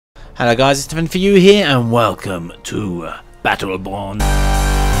Hello guys, it's Stephen for you here and welcome to Battleborn.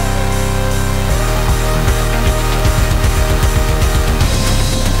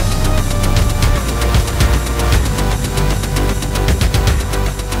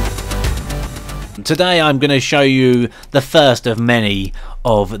 Today I'm going to show you the first of many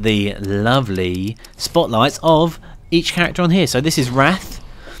of the lovely spotlights of each character on here. So this is Rath.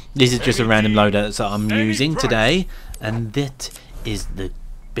 This is just a random loader that I'm using today, and that is the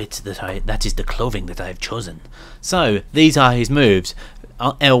that is the clothing that I have chosen. So these are his moves.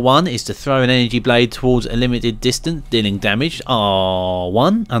 L1 is to throw an energy blade towards a limited distance, dealing damage.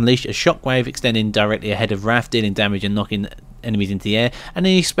 R1, unleash a shockwave extending directly ahead of Rath, dealing damage and knocking enemies into the air. And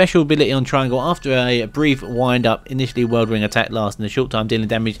then his special ability on triangle, after a brief wind up, initially whirlwind attack lasting a short time, dealing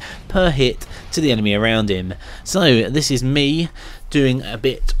damage per hit to the enemy around him. So this is me doing a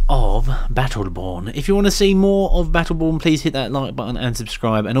bit of Battleborn. If you want to see more of Battleborn, please hit that like button and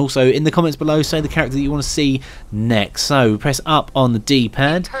subscribe, and also in the comments below say the character that you want to see next. So press up on the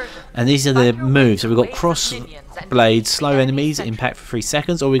D-pad and these are the moves. So we've got cross blade, slow enemies, impact for 3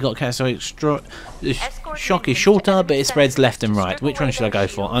 seconds, or we've got shock is shorter but it spreads left and right. Which one should I go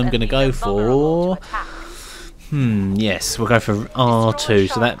for? I'm going to go for yes, we'll go for R2,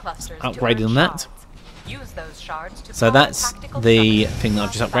 so that's upgraded on that. So that's the thing that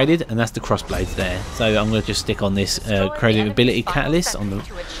I've just upgraded, and that's the crossblades there. So I'm going to just stick on this creative ability catalyst on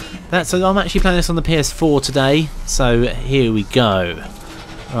the so I'm actually playing this on the PS4 today. So here we go.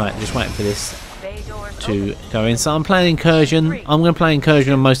 Right, just waiting for this to go in. So I'm playing incursion. I'm going to play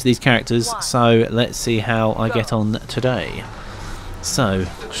incursion on most of these characters. So let's see how I get on today. So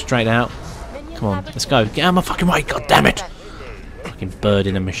straight out. Come on, let's go. Get out of my fucking way. God damn it! Fucking bird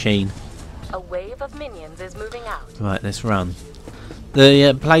in a machine. A wave of minions is moving out. Right, let's run.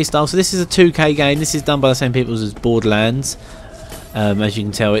 The playstyle, so this is a 2K game. This is done by the same people as Borderlands. As you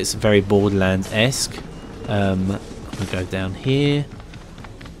can tell, it's very Borderlands-esque. We go down here.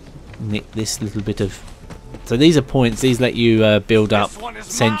 Nick this little bit of... So these are points. These let you build up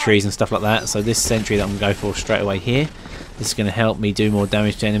sentries and stuff like that. So this sentry that I'm going to go for straight away here. This is going to help me do more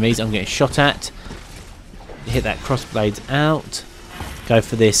damage to enemies. I'm getting shot at. Hit that crossblades out. Go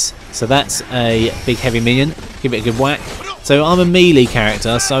for this. So that's a big heavy minion. Give it a good whack. So I'm a melee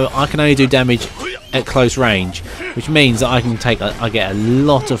character, so I can only do damage at close range, which means that I can I get a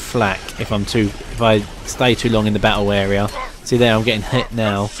lot of flack if I stay too long in the battle area. See there, I'm getting hit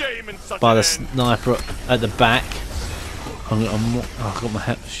now by the sniper at the back. I've got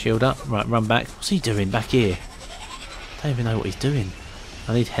my shield up. Right, run back. What's he doing back here? I don't even know what he's doing.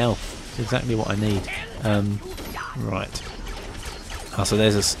 I need health. It's exactly what I need. Right. Oh, so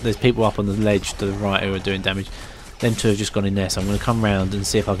there's people up on the ledge to the right who are doing damage. Them two have just gone in there, so I'm going to come round and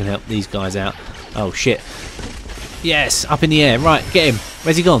see if I can help these guys out. Oh shit! Yes, up in the air. Right, get him.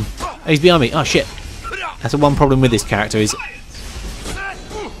 Where's he gone? Oh, he's behind me. Oh shit! That's the one problem with this character is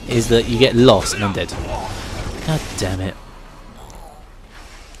that you get lost and I'm dead. God damn it!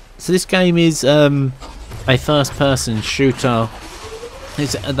 So this game is a first-person shooter.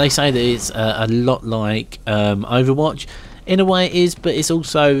 They say that it's a lot like Overwatch. In a way it is, but it's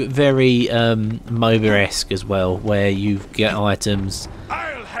also very MOBA-esque as well, where you get items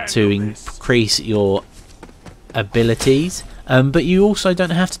to increase your abilities, but you also don't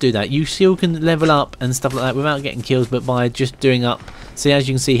have to do that. You still can level up and stuff like that without getting kills, but by just doing up. See, as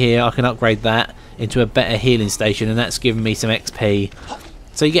you can see here, I can upgrade that into a better healing station, and that's given me some XP.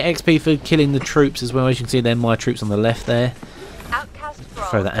 So you get XP for killing the troops as well. As you can see, then my troops on the left there.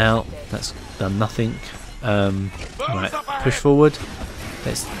 Throw that out. That's done nothing. Right, push forward.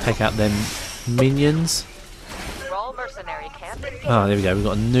 Let's take out them minions. Oh, there we go. We've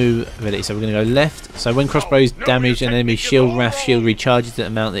got a new ability. So we're going to go left. So when crossbows damage an enemy shield, Rath shield recharges the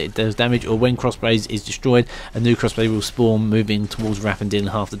amount that it does damage, or when crossbows is destroyed, a new crossbow will spawn, moving towards Rath and dealing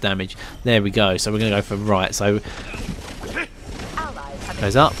half the damage. There we go. So we're going to go for right. So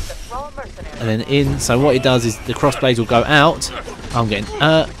goes up and then in. So what it does is the crossblades will go out. I'm getting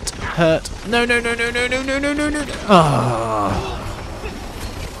hurt. No. Oh.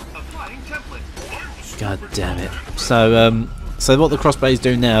 God damn it. So what the crossblades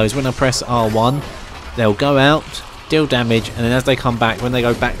do now is when I press R1, they'll go out, deal damage, and then as they come back, when they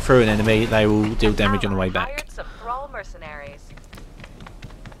go back through an enemy, they will deal damage on the way back.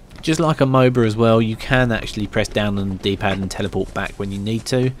 Just like a MOBA as well, you can actually press down on the D-pad and teleport back when you need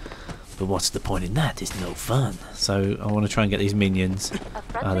to. But what's the point in that? It's no fun. So I want to try and get these minions.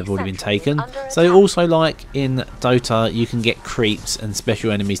 They've already been taken. So also like in Dota, you can get creeps and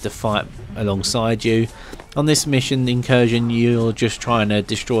special enemies to fight alongside you. On this mission, incursion, you're just trying to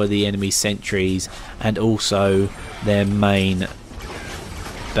destroy the enemy sentries and also their main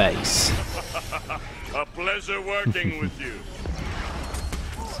base. A pleasure working with you.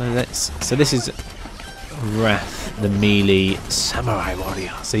 So this is Rath, the melee samurai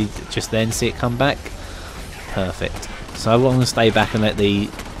warrior. See, just then see it come back. Perfect. So I'm going to stay back and let the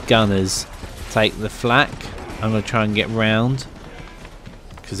gunners take the flak. I'm going to try and get round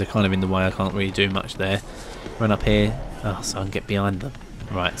because they're kind of in the way. I can't really do much there. Run up here. Oh, so I can get behind them.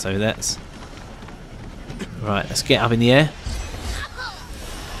 Right, so that's... Right, let's get up in the air.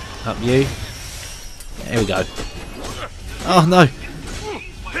 Up you. There we go. Oh no!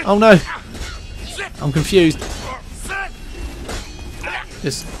 Oh no! I'm confused.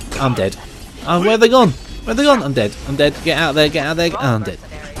 I'm dead. Oh, where have they gone? Where have they gone? I'm dead. I'm dead. Get out of there, get out of there. Oh, I'm dead.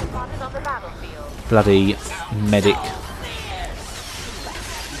 Bloody medic.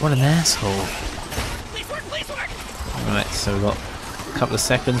 What an asshole. Right, so we've got a couple of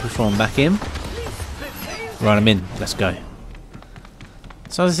seconds before I'm back in. Right, I'm in. Let's go.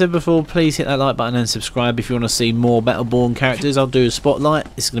 So as I said before, please hit that like button and subscribe if you want to see more Battleborn characters. I'll do a spotlight.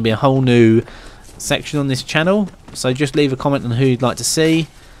 It's going to be a whole new section on this channel. So just leave a comment on who you'd like to see.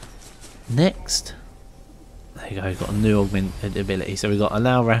 Next. There you go, we've got a new augmented ability. So we've got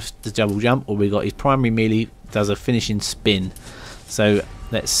allow Rath to double jump, or we've got his primary melee does a finishing spin. So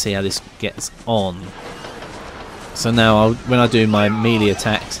let's see how this gets on. So now when I do my melee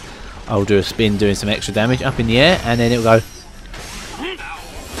attacks, I'll do a spin doing some extra damage up in the air, and then it'll go...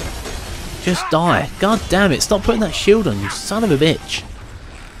 Just die. God damn it, stop putting that shield on, you son of a bitch.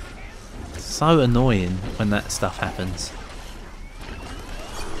 So annoying when that stuff happens.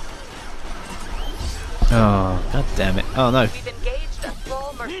 Oh, god damn it. Oh no. We've engaged a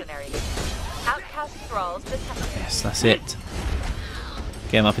thrall mercenary. Outcast thralls detected. Yes, that's it.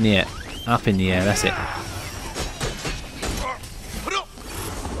 Get him up in the air. Up in the air, that's it.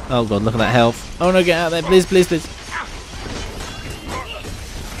 Oh god, look at that health. Oh no, get out of there, please, please, please.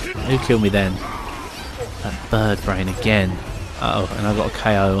 Who killed me then? That bird brain again. Uh oh, and I've got a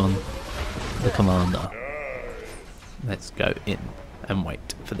KO on the commander. Let's go in and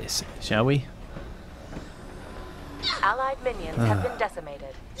wait for this, shall we? Allied minions have been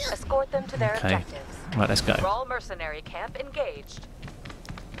decimated. Escort them to their objectives. Right, let's go. Thrall mercenary camp engaged.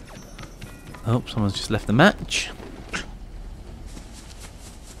 Oh, someone's just left the match.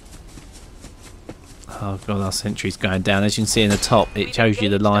 Oh god, our sentry's going down. As you can see in the top, it shows you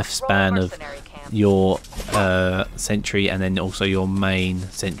the lifespan of your sentry and then also your main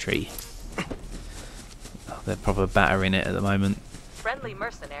sentry. Oh, they're proper battering it at the moment. Friendly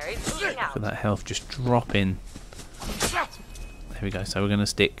mercenaries moving out. Look at that health just dropping. There we go, so we're going to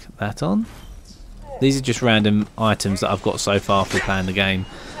stick that on. These are just random items that I've got so far for playing the game.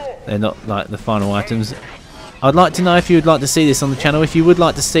 They're not like the final items. I'd like to know if you would like to see this on the channel. If you would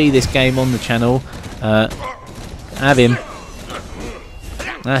like to see this game on the channel, have him.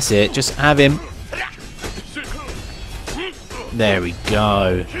 That's it, just have him. There we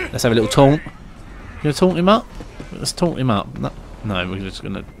go. Let's have a little taunt. You gonna taunt him up? Let's taunt him up. No, we're just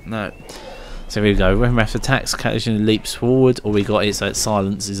gonna... No. So here we go. When Rath attacks, occasionally leaps forward, or we got it so it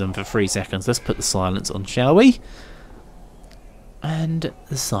silences them for 3 seconds. Let's put the silence on, shall we? And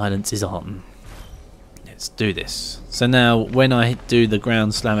the silence is on. Let's do this. So now, when I do the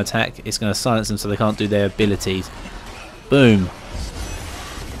ground slam attack, it's going to silence them so they can't do their abilities. Boom.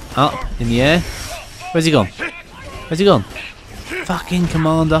 Up in the air. Where's he gone? Where's he gone? Fucking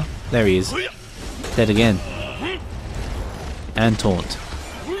commander. There he is. Dead again. And taunt.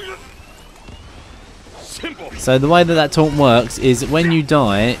 So the way that taunt works is when you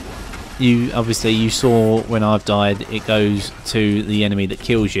die, you saw when I've died, it goes to the enemy that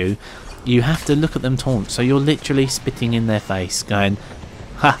kills you. You have to look at them taunt, so you're literally spitting in their face, going,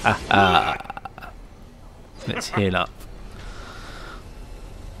 ha ha ha. Let's heal up.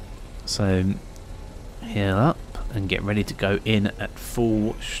 So heal up and get ready to go in at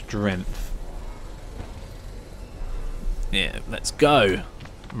full strength. Yeah, let's go.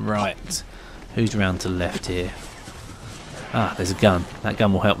 Right. Who's round to the left here? Ah, there's a gun. That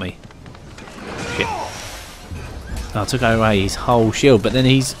gun will help me. Shit. Oh, I took away his whole shield, but then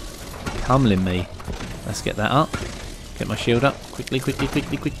he's pummeling me. Let's get that up. Get my shield up. Quickly, quickly,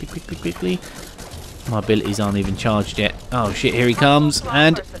 quickly, quickly, quickly, quickly. My abilities aren't even charged yet. Oh shit, here he comes.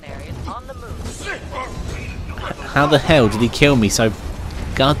 And... how the hell did he kill me so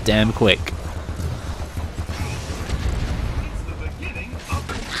goddamn quick?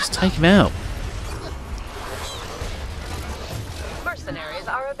 Just take him out.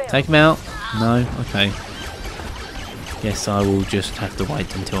 Take him out? No? Okay. Guess I will just have to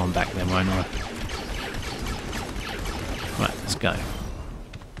wait until I'm back then, won't I? Right, let's go.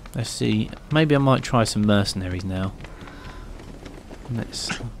 Let's see. Maybe I might try some mercenaries now. Let's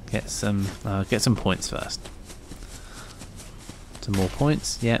get some points first. Some more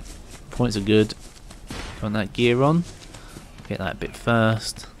points. Yeah, points are good. Want that gear on? Get that bit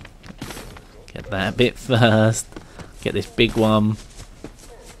first. Get that bit first. Get this big one.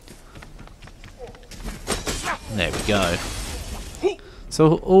 There we go.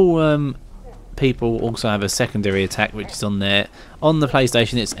 So all people also have a secondary attack, which is on there. On the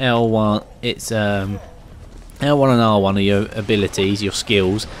PlayStation, it's L1. It's L1 and R1 are your abilities, your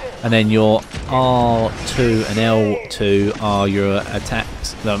skills, and then your R2 and L2 are your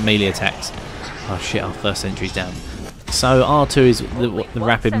attacks, the melee attacks. Oh shit! Our first sentry's down. So R2 is the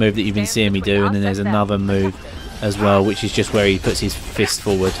rapid move that you've been seeing me do, and then there's another move as well, which is just where he puts his fist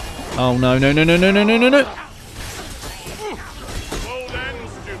forward. Oh no no no no no no no no no!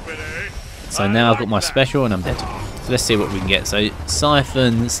 So now I've got my special and I'm dead. So let's see what we can get. So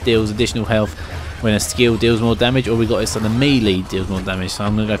Siphon steals additional health when a skill deals more damage, or we got it so the melee deals more damage. So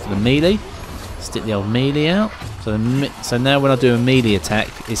I'm going to go for the melee. Stick the old melee out. So now when I do a melee attack,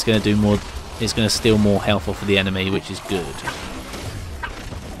 it's going to do more. It's going to steal more health off of the enemy, which is good.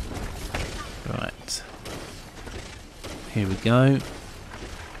 Right. Here we go.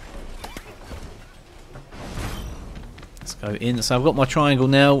 Let's go in. So I've got my triangle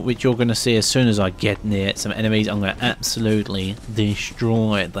now, which you're going to see as soon as I get near some enemies. I'm going to absolutely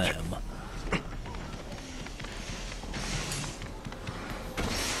destroy them.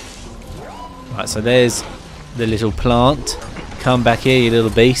 Right, so there's the little plant. Come back here, you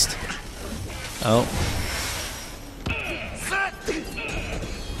little beast. Oh.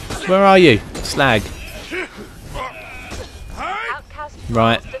 Where are you? Slag.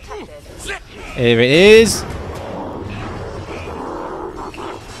 Right. Here it is.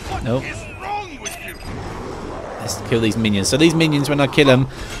 Nope. Let's kill these minions. So these minions, when I kill them,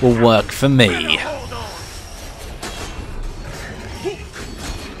 will work for me.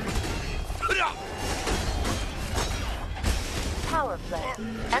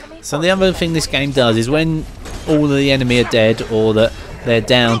 So the other thing this game does is when all of the enemy are dead, or that they're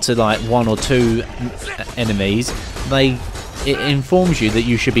down to like 1 or 2 enemies, it informs you that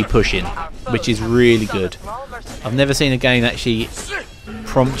you should be pushing, which is really good. I've never seen a game actually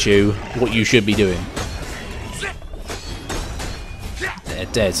prompt you what you should be doing. They're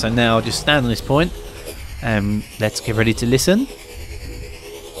dead. So now I'll just stand on this point and let's get ready to listen.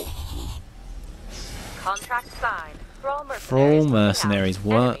 Contract signed. Thrall mercenaries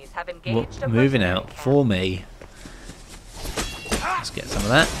were moving out for me. Let's get some of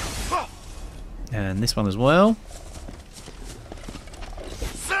that. And this one as well.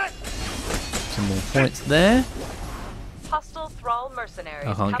 Some more points there. Hostile Thrall mercenaries.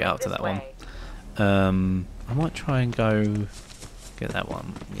 I can't get up to that one. I might try and go get that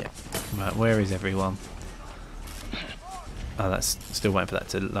one. Yeah. Right, where is everyone? Oh, that's still waiting for that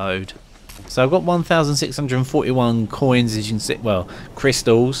to load. So I've got 1,641 coins, as you can see. Well,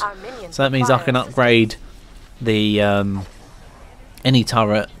 crystals. So that means I can upgrade the any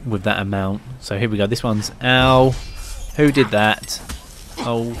turret with that amount. So here we go. This one's ow. Who did that?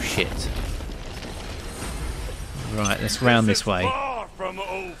 Oh shit. Right, let's round this way.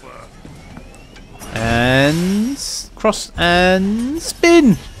 And cross and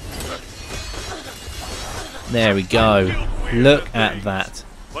spin. There we go. Look at that.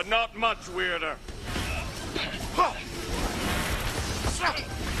 But not much weirder.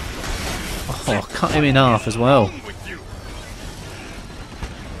 Oh, cut him in half as well.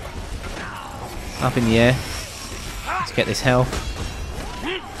 Up in the air. Let's get this health.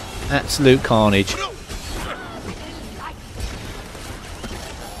 Absolute carnage.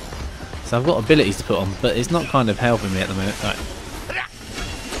 So I've got abilities to put on, but it's not kind of helping me at the moment. Right.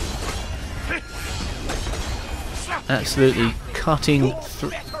 Absolutely cutting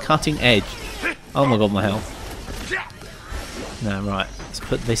edge. Oh my god, my health. No, right. Let's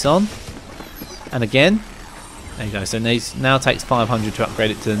put this on. And again. There you go. So now takes 500 to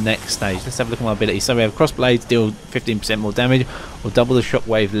upgrade it to the next stage. Let's have a look at my abilities. So we have crossblades deal 15% more damage, or double the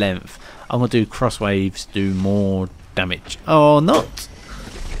shockwave length. I'm going to do crosswaves do more damage. Oh, not.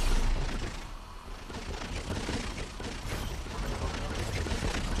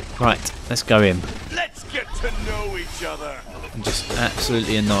 Right, let's go in. Let's get to know each other. And just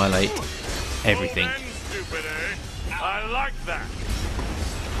absolutely annihilate everything. Stupid, eh? I like that.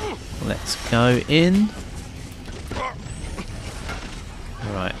 Let's go in.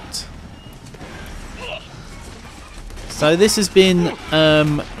 Right. So this has been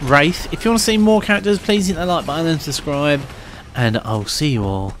Rath. If you want to see more characters, please hit that like button and subscribe. And I'll see you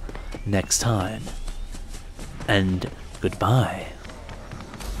all next time. And goodbye.